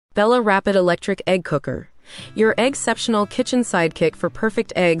Bella Rapid Electric Egg Cooker. Your egg-ceptional kitchen sidekick for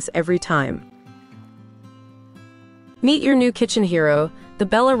perfect eggs every time. Meet your new kitchen hero, the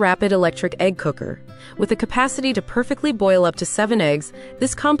Bella Rapid Electric Egg Cooker. With a capacity to perfectly boil up to 7 eggs,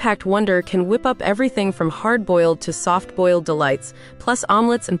 this compact wonder can whip up everything from hard-boiled to soft-boiled delights, plus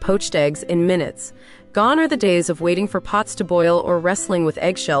omelets and poached eggs in minutes. Gone are the days of waiting for pots to boil or wrestling with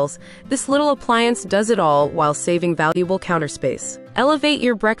eggshells. This little appliance does it all while saving valuable counter space. Elevate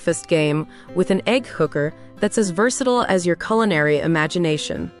your breakfast game with an egg cooker that's as versatile as your culinary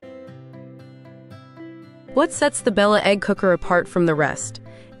imagination. What sets the Bella Egg Cooker apart from the rest?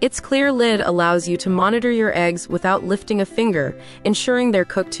 Its clear lid allows you to monitor your eggs without lifting a finger, ensuring they're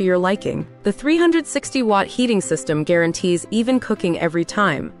cooked to your liking. The 360-watt heating system guarantees even cooking every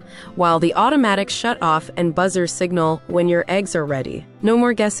time, while the automatic shut-off and buzzer signal when your eggs are ready. No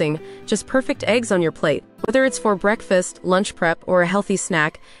more guessing, just perfect eggs on your plate. Whether it's for breakfast, lunch prep, or a healthy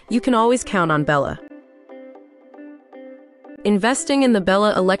snack, you can always count on Bella. Investing in the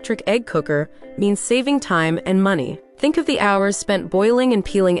Bella Electric Egg Cooker means saving time and money. Think of the hours spent boiling and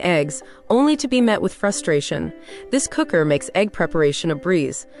peeling eggs, only to be met with frustration. This cooker makes egg preparation a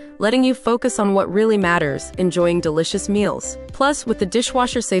breeze, letting you focus on what really matters, enjoying delicious meals. Plus, with the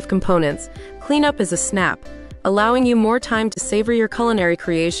dishwasher-safe components, cleanup is a snap, allowing you more time to savor your culinary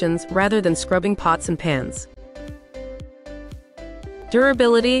creations rather than scrubbing pots and pans.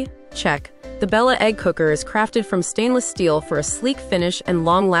 Durability? Check. The Bella Egg Cooker is crafted from stainless steel for a sleek finish and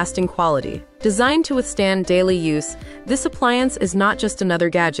long-lasting quality. Designed to withstand daily use, this appliance is not just another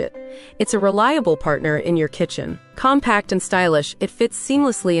gadget. It's a reliable partner in your kitchen. Compact and stylish, it fits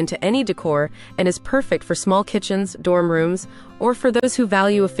seamlessly into any decor and is perfect for small kitchens, dorm rooms, or for those who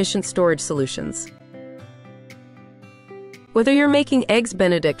value efficient storage solutions. Whether you're making Eggs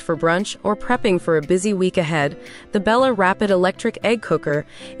Benedict for brunch or prepping for a busy week ahead, the Bella Rapid Electric Egg Cooker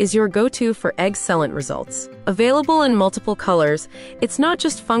is your go-to for excellent results. Available in multiple colors, it's not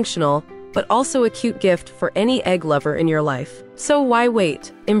just functional, but also a cute gift for any egg lover in your life. So why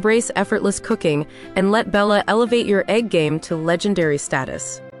wait? Embrace effortless cooking and let Bella elevate your egg game to legendary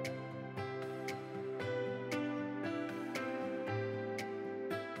status.